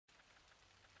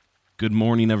Good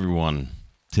morning, everyone.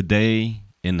 Today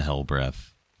in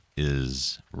Helbreath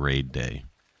is raid day.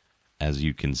 As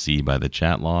you can see by the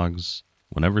chat logs,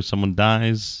 whenever someone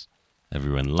dies,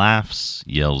 everyone laughs,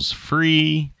 yells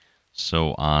free,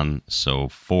 so on, so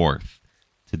forth.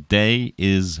 Today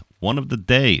is one of the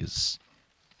days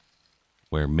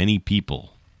where many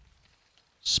people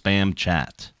spam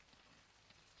chat.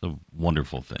 It's a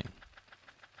wonderful thing.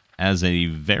 As a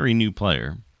very new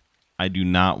player, I do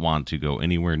not want to go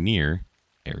anywhere near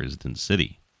Arisden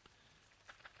City.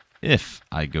 If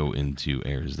I go into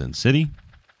Arisden City,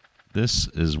 this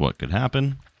is what could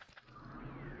happen.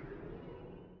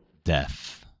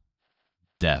 Death.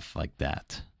 Death like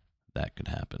that. That could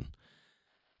happen.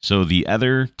 So the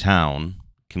other town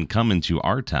can come into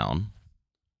our town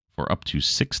for up to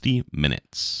 60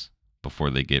 minutes before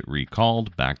they get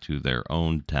recalled back to their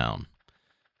own town.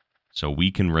 So we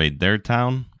can raid their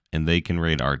town and they can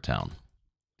raid our town.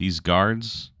 These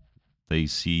guards, they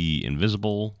see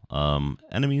invisible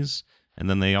enemies, and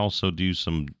then they also do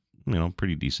some,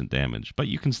 pretty decent damage. But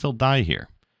you can still die here,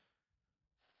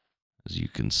 as you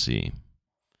can see.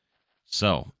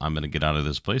 So I'm going to get out of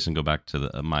this place and go back to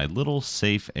my little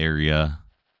safe area.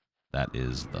 That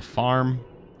is the farm.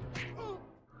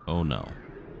 Oh, no.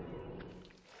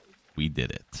 We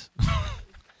did it.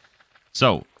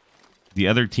 So the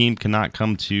other team cannot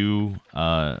come to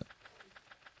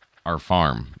our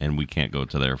farm, and we can't go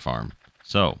to their farm.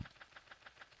 So,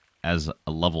 as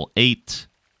a level 8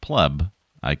 pleb,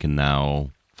 I can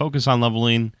now focus on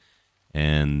leveling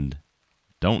and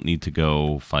don't need to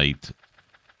go fight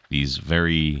these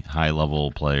very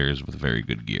high-level players with very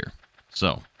good gear.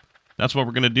 So, that's what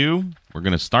we're going to do. We're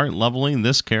going to start leveling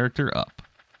this character up.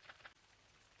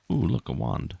 Ooh, look, a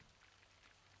wand.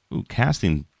 Ooh,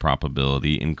 casting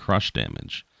probability and crush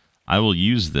damage. I will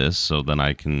use this so that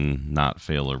I can not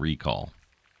fail a recall.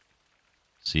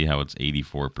 See how it's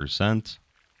 84%?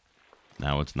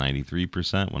 Now it's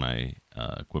 93% when I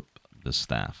equip the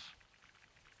staff.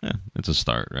 Yeah, it's a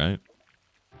start, right?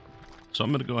 So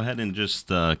I'm going to go ahead and just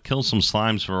kill some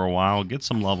slimes for a while, get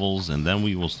some levels, and then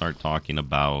we will start talking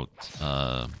about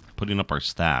putting up our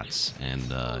stats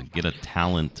and get a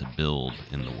talent build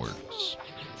in the works.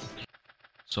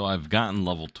 So I've gotten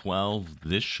level 12.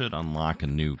 This should unlock a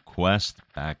new quest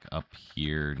back up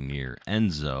here near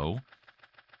Enzo.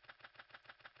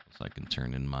 So I can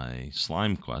turn in my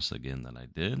slime quest again that I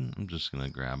did. I'm just going to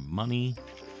grab money.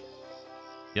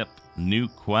 Yep, new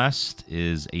quest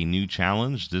is a new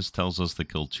challenge. This tells us to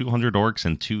kill 200 orcs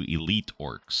and 2 elite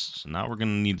orcs. So now we're going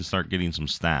to need to start getting some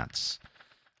stats.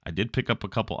 I did pick up a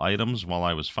couple items while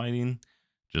I was fighting.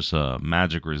 Just a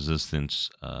magic resistance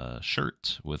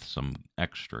shirt with some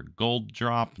extra gold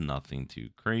drop. Nothing too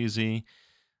crazy.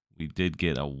 We did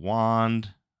get a wand,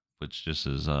 which just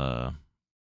is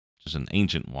just an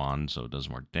ancient wand, so it does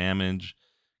more damage.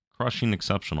 Crushing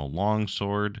exceptional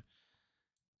longsword.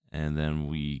 And then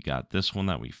we got this one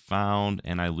that we found,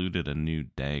 and I looted a new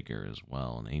dagger as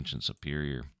well, an ancient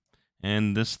superior.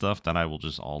 And this stuff that I will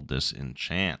just all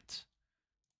disenchant.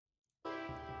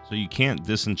 So you can't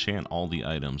disenchant all the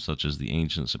items, such as the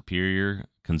Ancient Superior.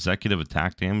 Consecutive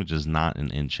attack damage is not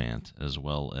an enchant, as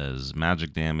well as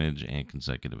magic damage and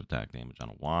consecutive attack damage on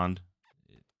a wand.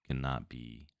 It cannot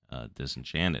be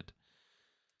disenchanted.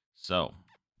 So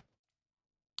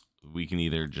we can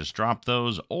either just drop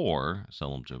those or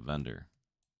sell them to a vendor.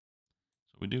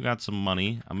 So we do got some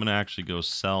money. I'm going to actually go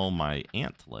sell my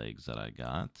ant legs that I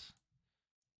got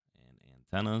and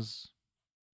antennas.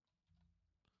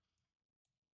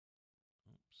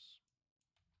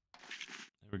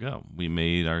 There we go. We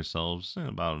made ourselves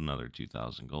about another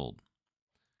 2,000 gold.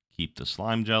 Keep the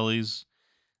slime jellies.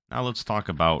 Now let's talk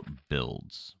about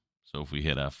builds. So if we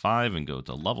hit F5 and go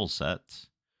to level set,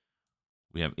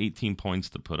 we have 18 points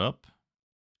to put up.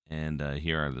 And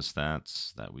here are the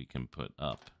stats that we can put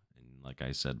up. And like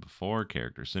I said before,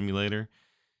 character simulator,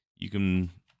 you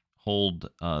can hold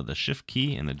the shift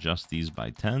key and adjust these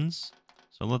by tens.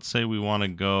 So let's say we want to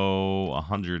go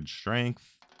 100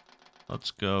 strength.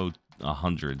 Let's go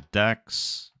 100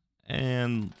 dex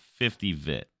and 50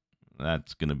 vit.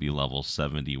 That's going to be level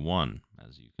 71,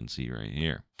 as you can see right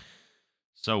here.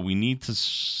 So we need to,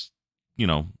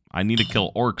 I need to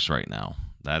kill orcs right now.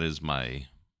 That is my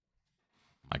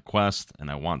quest, and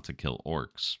I want to kill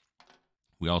orcs.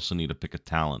 We also need to pick a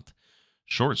talent.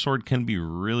 Short sword can be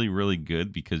really, really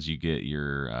good because you get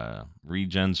your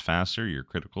regens faster, your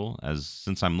critical.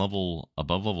 Since I'm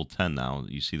above level 10 now,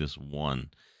 you see this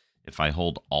one. If I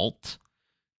hold Alt,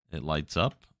 it lights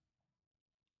up.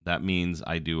 That means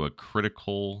I do a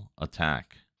critical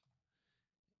attack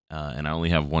and I only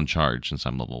have 1 charge since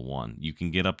I'm level 1. You can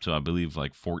get up to, I believe,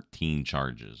 like 14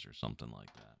 charges or something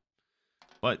like that.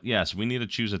 But yes, we need to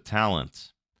choose a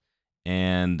talent.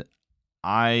 And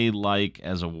I like,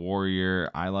 as a warrior,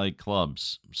 I like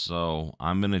clubs. So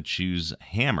I'm going to choose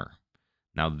hammer.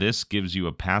 Now, this gives you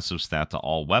a passive stat to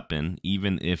all weapon,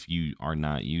 even if you are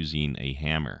not using a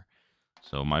hammer.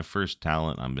 So my first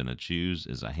talent I'm going to choose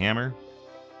is a hammer.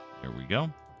 There we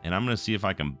go. And I'm going to see if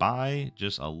I can buy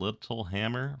just a little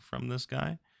hammer from this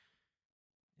guy.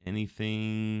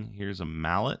 Anything? Here's a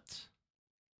mallet.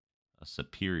 A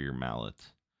superior mallet.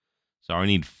 So I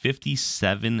need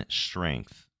 57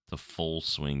 strength to full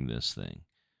swing this thing.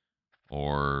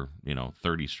 Or,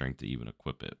 30 strength to even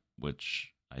equip it,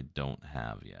 which I don't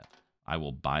have yet. I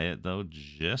will buy it, though,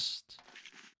 just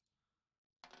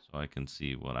so I can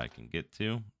see what I can get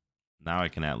to. Now I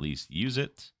can at least use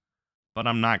it, but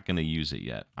I'm not going to use it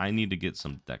yet. I need to get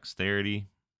some dexterity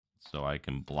so I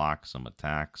can block some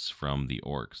attacks from the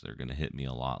orcs. They're going to hit me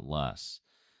a lot less.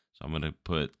 So I'm going to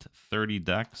put 30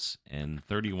 dex and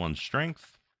 31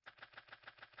 strength,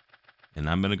 and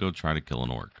I'm going to go try to kill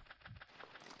an orc.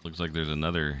 Looks like there's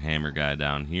another hammer guy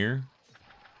down here.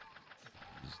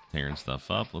 He's tearing stuff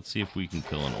up. Let's see if we can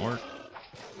kill an orc.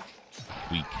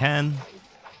 We can,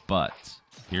 but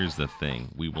here's the thing.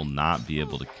 We will not be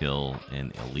able to kill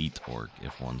an elite orc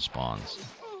if one spawns.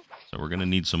 So we're going to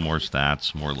need some more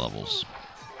stats, more levels.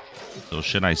 So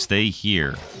should I stay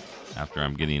here after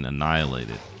I'm getting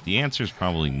annihilated? The answer is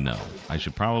probably no. I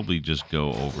should probably just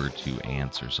go over to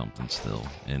ants or something still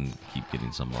and keep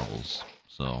getting some levels.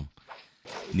 So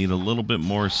need a little bit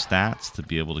more stats to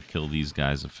be able to kill these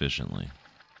guys efficiently.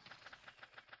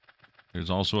 There's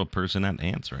also a person at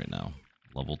ants right now.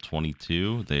 Level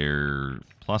 22. They're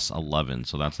plus 11.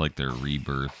 So that's like their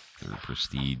rebirth or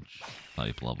prestige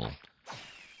type level.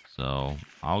 So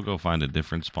I'll go find a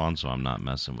different spawn so I'm not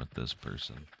messing with this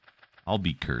person. I'll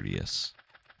be courteous.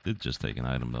 Did just take an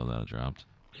item though that I dropped.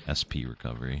 SP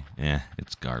recovery.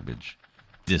 It's garbage.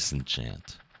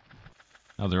 Disenchant.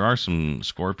 Now there are some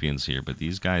scorpions here, but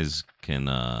these guys can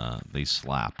they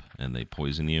slap and they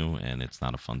poison you, and it's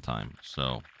not a fun time.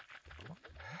 So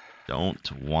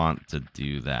don't want to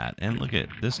do that. And look at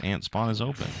this, ant spawn is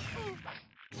open.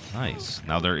 Nice.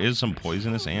 Now there is some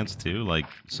poisonous ants too. Like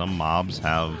some mobs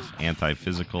have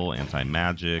anti-physical,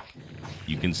 anti-magic.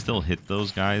 You can still hit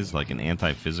those guys. Like an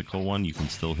anti-physical one, you can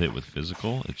still hit with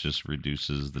physical. It just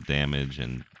reduces the damage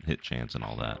and hit chance and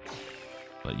all that.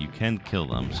 But you can kill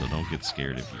them, so don't get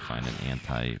scared if you find an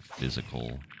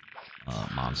anti-physical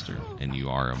monster and you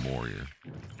are a warrior.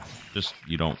 Just,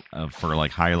 you don't, for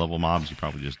like higher level mobs, you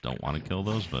probably just don't want to kill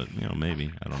those, but,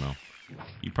 maybe, I don't know.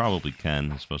 You probably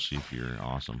can, especially if you're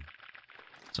awesome.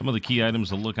 Some of the key items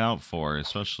to look out for,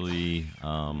 especially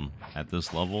at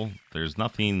this level, there's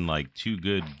nothing like too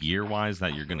good gear-wise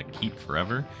that you're going to keep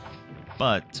forever.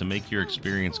 But to make your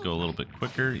experience go a little bit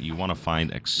quicker, you want to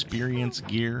find experience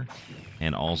gear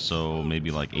and also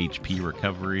maybe like HP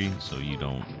recovery, so you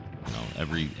don't,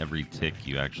 every tick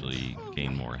you actually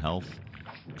gain more health.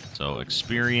 So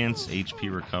experience,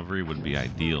 HP recovery would be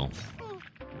ideal.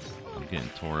 I'm getting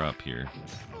tore up here.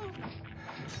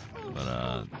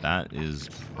 But that is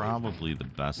probably the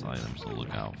best items to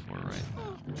look out for right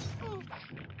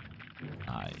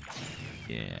now.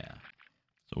 Yeah.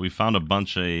 So we found a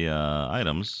bunch of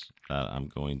items that I'm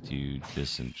going to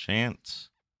disenchant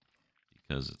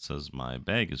because it says my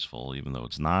bag is full, even though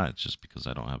it's not. It's just because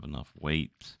I don't have enough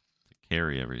weight to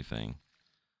carry everything.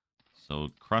 So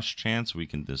crush chance we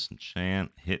can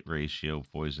disenchant. Hit ratio,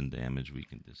 poison damage we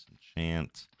can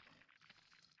disenchant.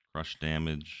 Crush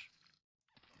damage.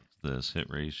 What's this? Hit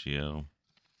ratio.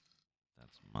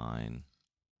 That's mine.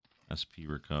 SP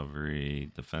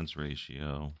recovery. Defense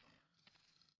ratio.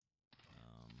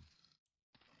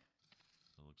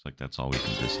 Looks like that's all we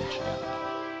can disenchant.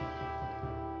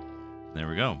 There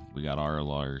we go. We got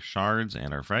our shards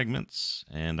and our fragments,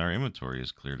 and our inventory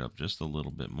is cleared up just a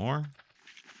little bit more.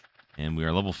 And we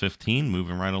are level 15,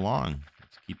 moving right along.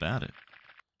 Let's keep at it.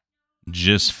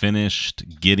 Just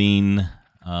finished getting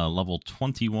level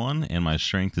 21, and my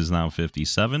strength is now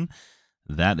 57.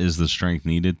 That is the strength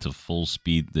needed to full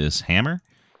speed this hammer.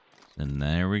 And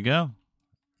there we go.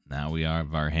 Now we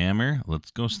have our hammer.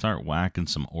 Let's go start whacking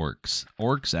some orcs.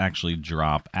 Orcs actually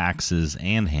drop axes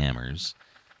and hammers,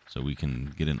 so we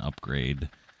can get an upgrade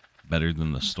better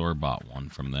than the store-bought one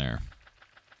from there.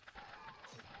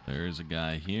 There's a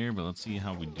guy here, but let's see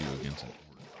how we do against an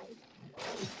orc.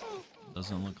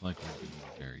 Doesn't look like we're doing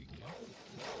very good.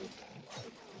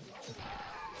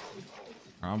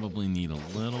 Probably need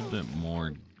a little bit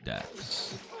more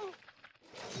dex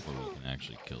before we can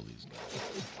actually kill these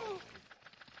guys.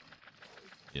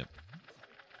 Yep,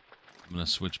 I'm going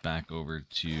to switch back over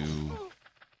to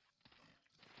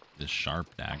this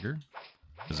sharp dagger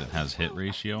because it has hit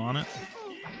ratio on it.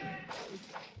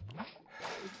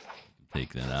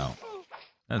 Take that out.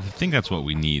 I think that's what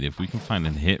we need. If we can find a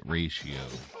hit ratio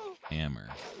hammer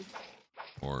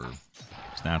or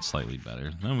stats slightly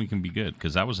better, then we can be good.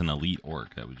 Because that was an elite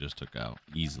orc that we just took out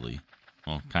easily.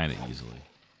 Well, kind of easily.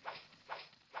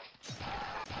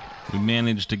 We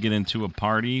managed to get into a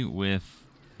party with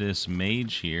this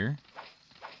mage here.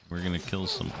 We're going to kill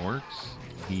some orcs.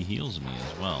 He heals me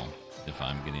as well if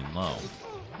I'm getting low.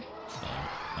 So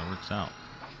that works out.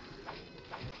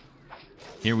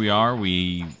 Here we are.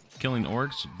 We killing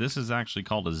orcs. This is actually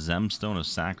called a Zemstone of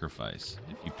Sacrifice.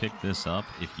 If you pick this up,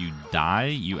 if you die,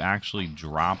 you actually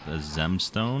drop a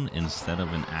Zemstone instead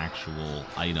of an actual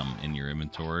item in your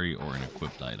inventory or an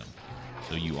equipped item.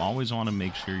 So you always want to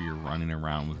make sure you're running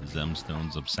around with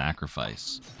Zemstones of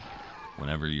Sacrifice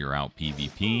whenever you're out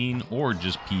PvPing or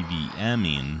just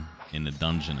PvMing in a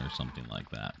dungeon or something like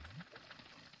that.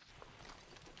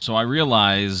 So I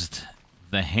realized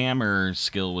the hammer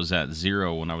skill was at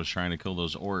 0 when I was trying to kill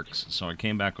those orcs. So I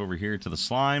came back over here to the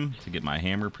slime to get my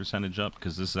hammer percentage up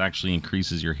because this actually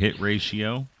increases your hit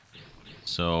ratio.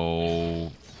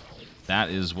 So that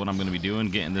is what I'm going to be doing,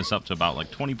 getting this up to about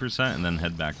like 20% and then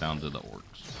head back down to the orcs.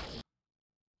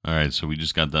 Alright, so we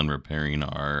just got done repairing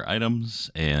our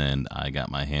items and I got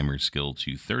my hammer skill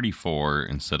to 34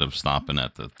 instead of stopping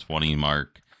at the 20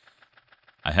 mark.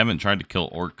 I haven't tried to kill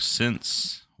orcs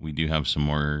since. We do have some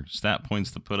more stat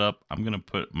points to put up. I'm going to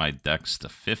put my dex to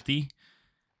 50.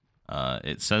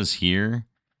 It says here,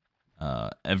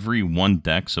 every 1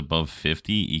 dex above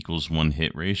 50 equals 1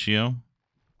 hit ratio.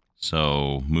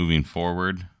 So moving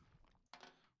forward,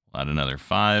 we'll add another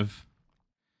 5.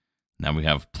 Now we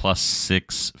have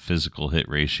 +6 physical hit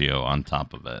ratio on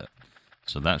top of it.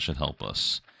 So that should help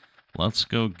us. Let's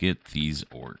go get these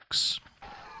orcs.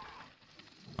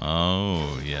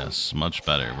 Oh, yes, much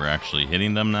better. We're actually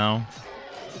hitting them now.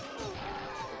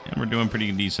 And we're doing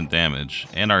pretty decent damage.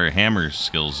 And our hammer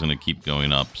skill's going to keep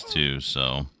going up, too,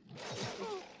 so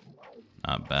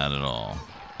not bad at all.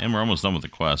 And we're almost done with the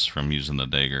quest from using the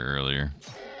dagger earlier.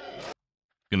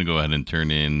 Going to go ahead and turn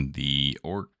in the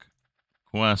orc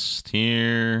quest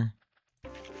here.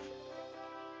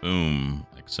 Boom.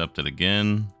 Accept it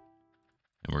again.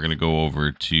 And we're going to go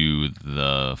over to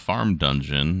the farm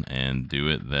dungeon and do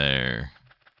it there.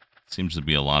 Seems to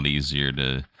be a lot easier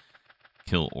to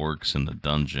kill orcs in the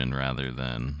dungeon rather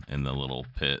than in the little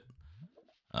pit.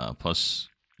 Plus,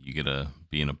 you get to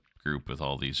be in a group with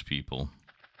all these people.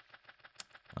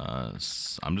 I'm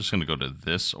just going to go to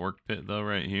this orc pit, though,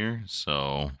 right here.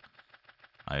 So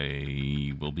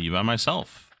I will be by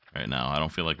myself right now. I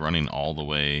don't feel like running all the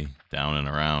way down and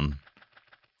around.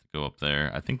 Go up there.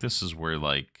 I think this is where,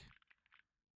 like,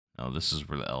 oh, this is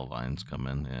where the Elvines come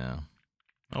in. Yeah.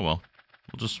 Oh well,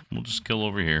 we'll just kill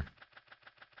over here.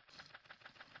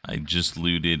 I just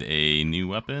looted a new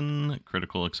weapon,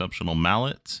 critical exceptional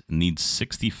mallet. It needs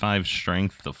 65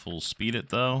 strength to full speed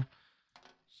it though.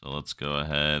 So let's go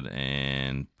ahead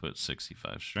and put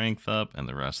 65 strength up and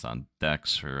the rest on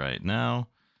dex for right now.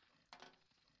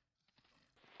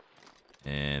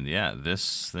 And yeah,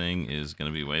 this thing is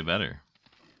gonna be way better.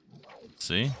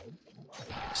 See?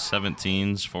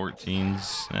 17s,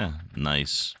 14s. Yeah,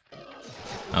 nice.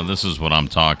 Now this is what I'm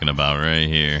talking about right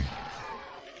here.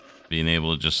 Being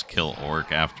able to just kill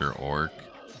orc after orc.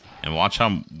 And watch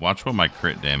what my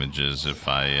crit damage is if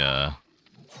I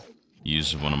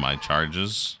use one of my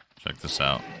charges. Check this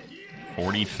out.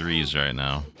 43s right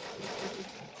now.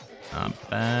 Not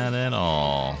bad at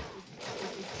all.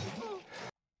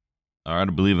 Alright,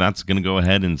 I believe that's going to go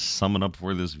ahead and sum it up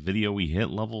for this video. We hit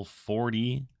level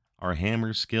 40. Our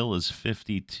hammer skill is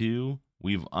 52.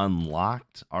 We've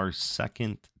unlocked our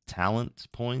second talent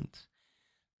point.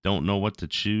 Don't know what to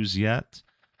choose yet.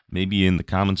 Maybe in the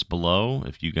comments below,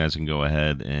 if you guys can go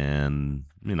ahead and,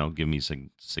 you know, give me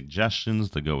some suggestions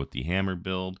to go with the hammer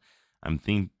build. I'm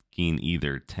thinking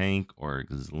either tank or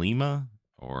Xlima,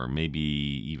 or maybe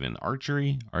even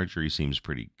archery. Archery seems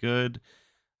pretty good.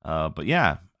 But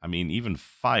yeah, I mean, even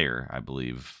fire, I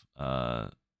believe,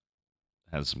 has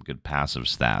some good passive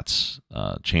stats.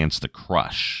 Chance to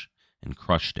crush and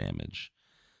crush damage.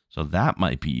 So that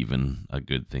might be even a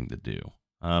good thing to do.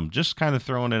 Just kind of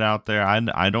throwing it out there.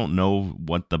 I don't know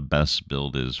what the best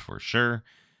build is for sure.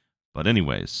 But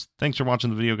anyways, thanks for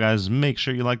watching the video, guys. Make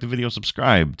sure you like the video,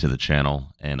 subscribe to the channel,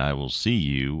 and I will see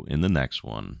you in the next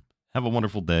one. Have a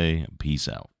wonderful day. Peace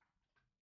out.